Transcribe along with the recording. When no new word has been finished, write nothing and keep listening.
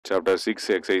Chapter 6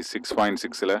 exercise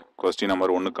 6.6 question number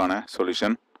 1க்கான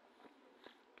solution.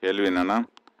 கேள்வி என்னன்னா,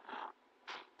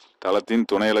 தளத்தின்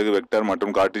துணையலகு வெக்டர்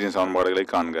மற்றும் கார்ட்டீசியன் சமன்பாடுகளை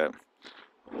காண்க.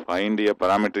 Find a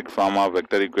parametric form of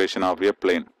vector equation of a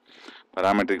plane.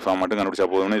 parametric form மட்டும் கண்டுபிடிச்சா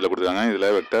போதும்னு இதில் கொடுத்துருக்காங்க. இதில்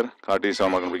வெக்டர் கார்ட்டீசியன்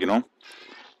சமன்பாடு கண்டுபிடிக்கணும்,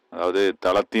 அதாவது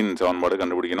தளத்தின் சமன்பாடு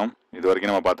கண்டுபிடிக்கணும். இது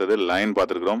வரைக்கும் நம்ம பார்த்தது லைன்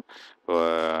பார்த்துருக்குறோம்.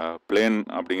 பிளேன்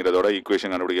அப்படிங்கிறதோட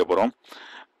ஈக்குவேஷன் கண்டுபிடிக்க போகிறோம்.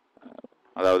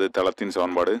 அதாவது தளத்தின்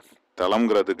சமன்பாடு.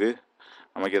 தளம்ங்கிறதுக்கு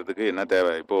அமைக்கிறதுக்கு என்ன தேவை?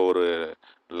 இப்போது ஒரு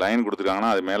லைன் கொடுத்துருக்காங்கன்னா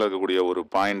அது மேலே இருக்கக்கூடிய ஒரு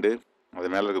பாயிண்ட்டு, அது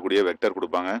மேலே இருக்கக்கூடிய வெக்டர்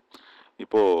கொடுப்பாங்க.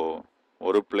 இப்போது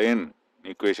ஒரு பிளேன்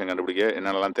ஈக்குவேஷன் கண்டுபிடிக்க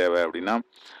என்னென்னலாம் தேவை அப்படின்னா,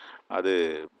 அது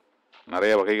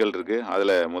நிறைய வகைகள் இருக்குது.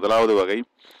 அதில் முதலாவது வகை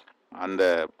அந்த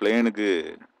பிளேனுக்கு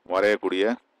வரையக்கூடிய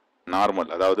நார்மல்,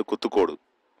 அதாவது குத்துக்கோடு.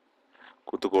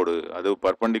 அது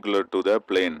பர்பண்டிகுலர் டு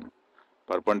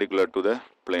த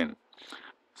பிளேன்,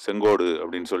 செங்கோடு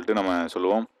அப்படின்னு சொல்லிட்டு நம்ம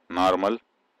சொல்லுவோம். நார்மல்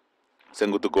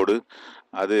செங்குத்துக்கோடு.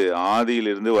 அது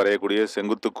ஆதியிலிருந்து வரையக்கூடிய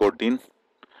செங்குத்துக்கோட்டின்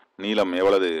நீளம்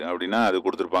எவ்வளவு அப்படின்னா அது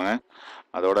கொடுத்துருப்பாங்க.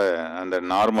 அதோட அந்த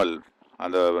நார்மல்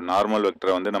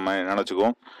வெக்டரை வந்து நம்ம என்ன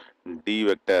வச்சுக்குவோம், டி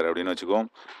வெக்டர் அப்படின்னு வச்சுக்குவோம்.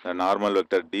 நார்மல்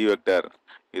வெக்டர் டி வெக்டர்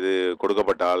இது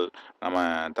கொடுக்கப்பட்டால் நம்ம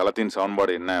தளத்தின்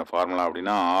சமன்பாடு என்ன ஃபார்முலா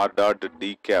அப்படின்னா, R dot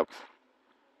D gap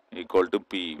equal to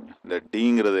be. இந்த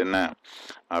டிங்கிறது என்ன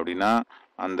அப்படின்னா,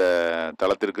 அந்த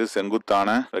தளத்திற்கு செங்குத்தான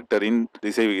வெக்டரின்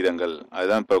திசை விகிதங்கள்.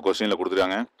 அதுதான் இப்போ கொஸ்டினில்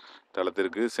கொடுத்துருக்காங்க.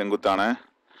 தளத்திற்கு செங்குத்தான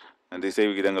திசை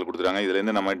விகிதங்கள் கொடுத்துருக்காங்க.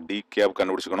 இதுலேருந்து நம்ம டி கேப்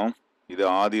கண்டுபிடிச்சிக்கணும். இது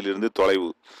ஆதியிலிருந்து தொலைவு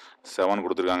 7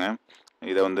 கொடுத்துருக்காங்க.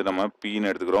 இதை வந்து நம்ம பின்னு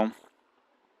எடுத்துக்கிறோம்.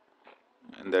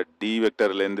 இந்த டி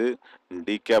வெக்டர்லேருந்து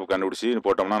டி கேப் கண்டுபிடிச்சி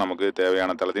போட்டோம்னா நமக்கு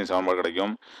தேவையான தளத்தின் சமன்பாடு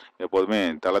கிடைக்கும். எப்போதுமே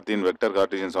தளத்தின் வெக்டர்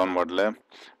கார்ட்டீசியன் சமன்பாட்டில்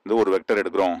இந்த ஒரு வெக்டர்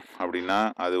எடுக்கிறோம் அப்படின்னா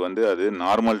அது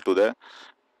நார்மல் டு த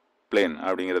பிளேன்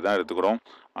அப்படிங்கிறது தான் எடுத்துக்கிறோம்.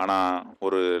 ஆனால்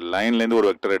ஒரு லைன்லேருந்து ஒரு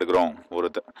வெக்டர் எடுக்கிறோம், ஒரு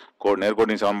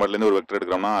நேர்கோட்டின் சமன்பாட்டிலேருந்து ஒரு வெக்டர்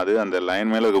எடுக்கிறோம்னா அது அந்த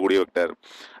லைன் மேலே இருக்கக்கூடிய வெக்டர்.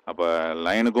 அப்போ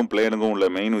லைனுக்கும் பிளேனுக்கும் உள்ள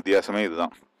மெயின் வித்தியாசமே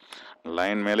இதுதான்.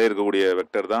 லைன் மேலே இருக்கக்கூடிய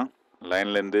வெக்டர் தான்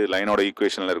லைனோட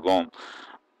ஈக்குவேஷனில் இருக்கும்.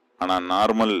 ஆனால்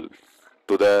நார்மல்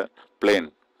டு த பிளேன்,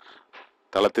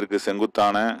 தளத்திற்கு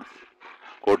செங்குத்தான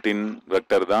கோட்டின்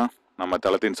வெக்டர் தான் நம்ம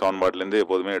தளத்தின் சமன்பாட்டிலேருந்து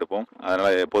எப்போதுமே எடுப்போம்.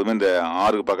 அதனால் எப்போதுமே இந்த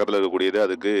ஆறுக்கு பக்கத்தில் இருக்கக்கூடியது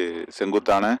அதுக்கு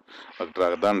செங்குத்தான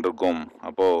வெக்டராக தான் இருக்கும்.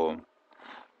 அப்போது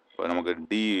இப்போ நமக்கு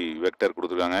டி வெக்டர்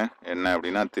கொடுத்துருக்காங்க. என்ன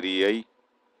அப்படின்னா 3i -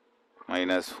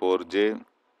 4j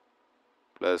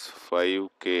 +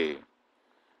 5k.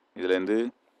 இதுலேருந்து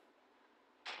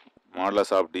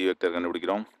மாடுலஸ் ஆஃப் டி வெக்டர்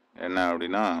கண்டுபிடிக்கிறோம். என்ன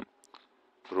அப்படின்னா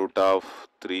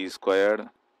 √3²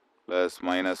 +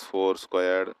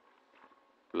 -4²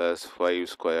 +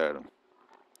 5²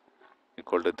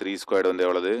 ஈக்குவல் டு 3² வந்து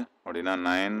எவ்வளவு அப்படின்னா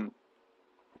 9,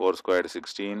 4²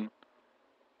 16,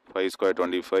 5²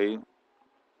 25.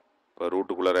 இப்போ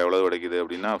ரூட்டுக்குள்ளார எவ்வளவு கிடைக்குது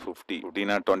அப்படின்னா 50.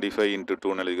 50னா 25 ×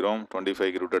 2ன்னு எழுதிக்கிறோம்.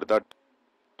 25க்கு ரூட் எடுத்தால்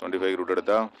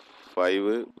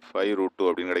 5√2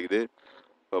 அப்படின்னு கிடைக்குது.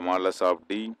 இப்போ மாடுலஸ் ஆஃப்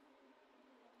டி,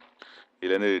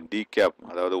 இதுலேருந்து டி கேப்,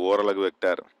 அதாவது ஓரலகு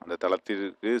வெக்டர், அந்த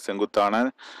தளத்திற்கு செங்குத்தான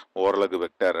ஓரலகு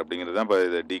வெக்டர் அப்படிங்கிறது தான் இப்போ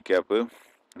இது D gap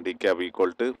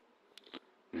equal to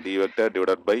D vector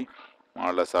divided by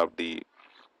modulus of D.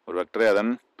 ஒரு வெக்டரை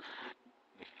அதன்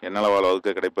எண்ணளவால் வகுக்க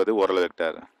கிடைப்பது ஓரலகு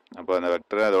வெக்டர். அப்போ அந்த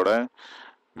வெக்டரை அதோட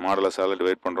மாடுலஸால்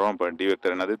டிவைட் பண்ணுறோம். இப்போ டி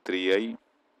வெக்டர் என்னது 3i -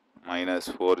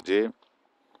 4j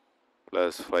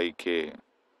 + 5k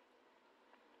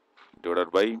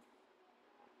divided by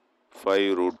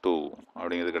 5√2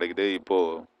 அப்படிங்கிறது கிடைக்குது.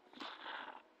 இப்போது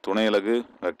துணையலகு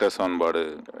வெக்டர் சமன்பாடு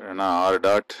ஏன்னா R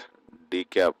dot D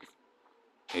gap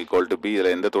equal to be.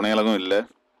 இதில் எந்த துணையலகும் இல்லை.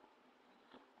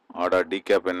 ஆர் டாட் டி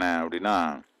கேப் என்ன அப்படின்னா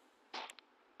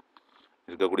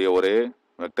இருக்கக்கூடிய ஒரே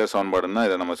வெக்டர் சமன்பாடுன்னா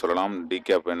இதை நம்ம சொல்லலாம். டி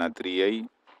கேப் என்ன 3i -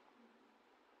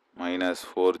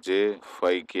 4j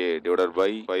 5k divided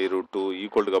by 5√2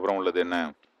 ஈக்குவல்ட்டுக்கு அப்புறம் உள்ளது என்ன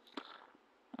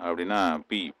அப்படின்னா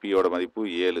பியோட மதிப்பு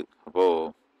 7. அப்போது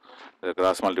இதை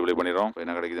கிராஸ் மல்டிப்ளை பண்ணிடுறோம்.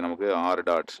 என்ன கிடைக்குது நமக்கு? R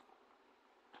dot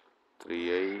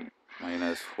 3i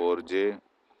 - 4j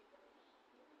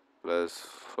 +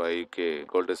 5k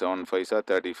equal to 7 5s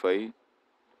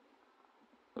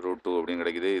 35√2 அப்படின்னு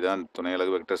கிடைக்குது. இதுதான்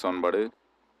துணையலகு வெக்டர் சமன்பாடு.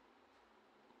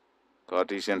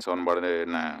 கார்ட்டீசியன் சமன்பாடு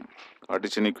என்ன?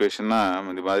 கார்ட்டீசியன் ஈக்குவேஷன்னா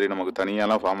இந்த மாதிரி நமக்கு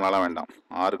தனியாலாம் ஃபார்முலாலாம் வேண்டாம்.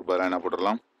 ஆருக்கு பதிலாக என்ன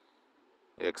போட்டுடலாம்,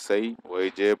 xi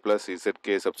yj + zk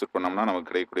சப்ஸ்டிட் பண்ணோம்னா நமக்கு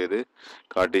கிடைக்கக்கூடியது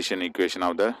Cartesian equation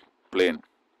of the plane.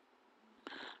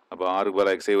 அப்போ ஆருக்கு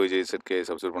பதிலாக xi yj zk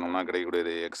சப்ஸ்டிட் பண்ணோம்னா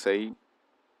கிடைக்கக்கூடியது xi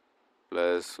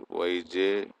 + yj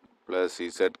 +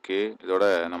 zk. இதோட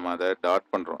நம்ம அதை டாட்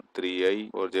பண்ணுறோம். 3i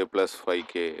 4j +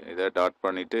 5k இதை டாட்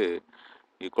பண்ணிவிட்டு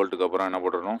ஈக்குவல்ட்டுக்கு அப்புறம் என்ன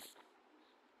போட்டுறோம்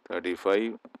 35.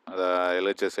 அதை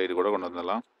LHS சைடு கூட கொண்டு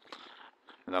வந்துடலாம்.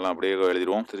 இதெல்லாம் அப்படியே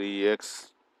எழுதிடுவோம். 3x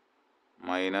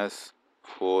minus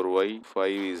 4y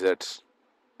 5z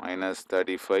minus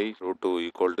 35 root 2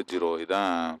 equal to 0.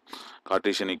 இதுதான்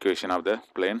Cartesian equation of the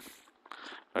plane.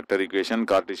 Vector equation,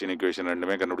 Cartesian equation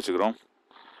ரெண்டுமே கண்டுபிடிச்சிக்கிறோம்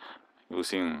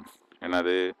யூஸிங்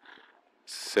என்னது,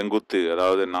 செங்குத்து,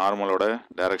 அதாவது நார்மலோட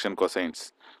டைரக்ஷன் கொசைன்ஸ்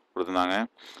கொடுத்துருந்தாங்க.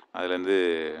 அதுலேருந்து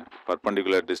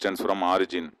பர்பண்டிகுலர் டிஸ்டன்ஸ் ஃப்ரம்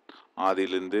ஆரிஜின்,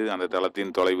 ஆதியிலேருந்து அந்த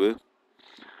தளத்தின் தொலைவு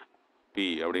பி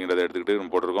அப்படிங்கிறத எடுத்துக்கிட்டு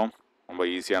நம்ம போட்டிருக்கோம். ரொம்ப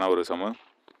ஈஸியான ஒரு சமு.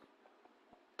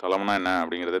 தளம்னா என்ன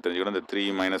அப்படிங்கிறத தெரிஞ்சுக்கணும். இந்த 3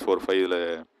 - 4 5 இதில்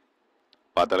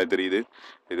பார்த்தாலே தெரியுது.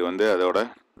 இது வந்து அதோட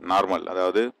நார்மல்,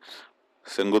 அதாவது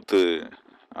செங்குத்து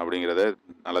அப்படிங்கிறத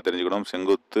நல்லா தெரிஞ்சுக்கணும்.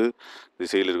 செங்குத்து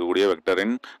திசையில் இருக்கக்கூடிய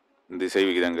வெக்டரின் திசை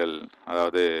விகிதங்கள்,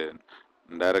 அதாவது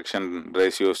direction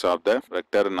ratios of the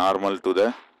vector normal to the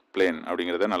plane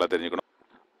அப்படிங்கிறத நல்லா தெரிஞ்சுக்கணும்.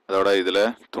 அதோட இதில்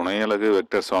துணையலகு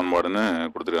வெக்டர் சமன்பாடுன்னு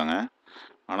கொடுத்துருக்காங்க.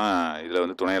 ஆனால் இதில்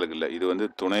வந்து துணையலகு இல்லை, இது வந்து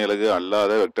துணையலகு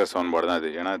அல்லாத வெக்டர் சமன்பாடு தான் இது.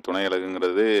 ஏன்னா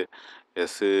துணையலகுங்கிறது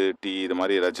எஸ்ஸு டி இது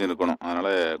மாதிரி ஏதாச்சும் இருக்கணும்.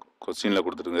 அதனால் கொஸ்டினில்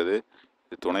கொடுத்துருங்கிறது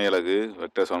இது துணையலகு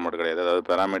வெக்டர் சமன்பாடு கிடையாது, அதாவது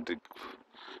பேராமெட்ரிக்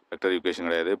வெக்டர் ஈக்குவேஷன்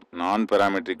கிடையாது. நான்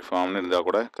பேராமெட்ரிக் ஃபார்ம்னு இருந்தால்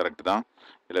கூட கரெக்டு தான்,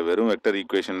 இல்லை வெறும் வெக்டர்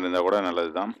ஈக்குவேஷன் இருந்தால் கூட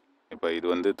நல்லது தான். இப்போ இது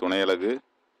வந்து துணையலகு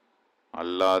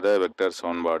அல்லாத வெக்டர்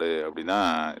சமன்பாடு அப்படின்னா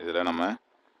இதில் நம்ம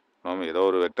ஏதோ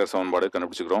ஒரு வெக்டர் சமன்பாடு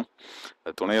கண்டுபிடிச்சிக்கிறோம்.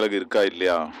 துணையலகு இருக்கா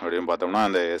இல்லையா அப்படின்னு பார்த்தோம்னா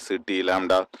அந்த எஸ் டி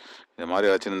லேம்டா இது மாதிரி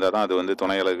வச்சுருந்தா தான் அது வந்து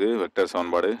துணையலகு வெக்டர்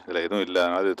சமன்பாடு. இதில் எதுவும் இல்லை,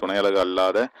 அது துணையலகு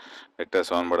அல்லாத வெக்டர்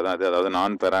சமன்பாடு தான் அது, அதாவது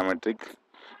நான் பேராமெட்ரிக்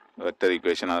வெக்டர்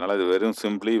ஈக்குவேஷன். அதனால் இது வெறும்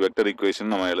சிம்பிளி வெக்டர்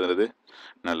ஈக்குவேஷன் நம்ம எழுதுறது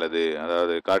நல்லது.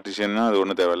 அதாவது கார்ட்டீசியன்னா அது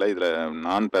ஒன்றும் தேவையில்லை, இதில்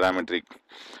நான் பேராமெட்ரிக்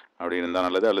அப்படின்னு இருந்தால்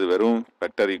நல்லது, அல்லது வெறும்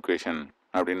வெக்டர் ஈக்குவேஷன்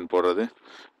அப்படின்னு போடுறது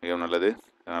மிகவும் நல்லது.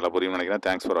 நல்லா புரியும்னு நினைக்கிறேன்.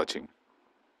 தேங்க்ஸ் ஃபார் வாட்சிங்.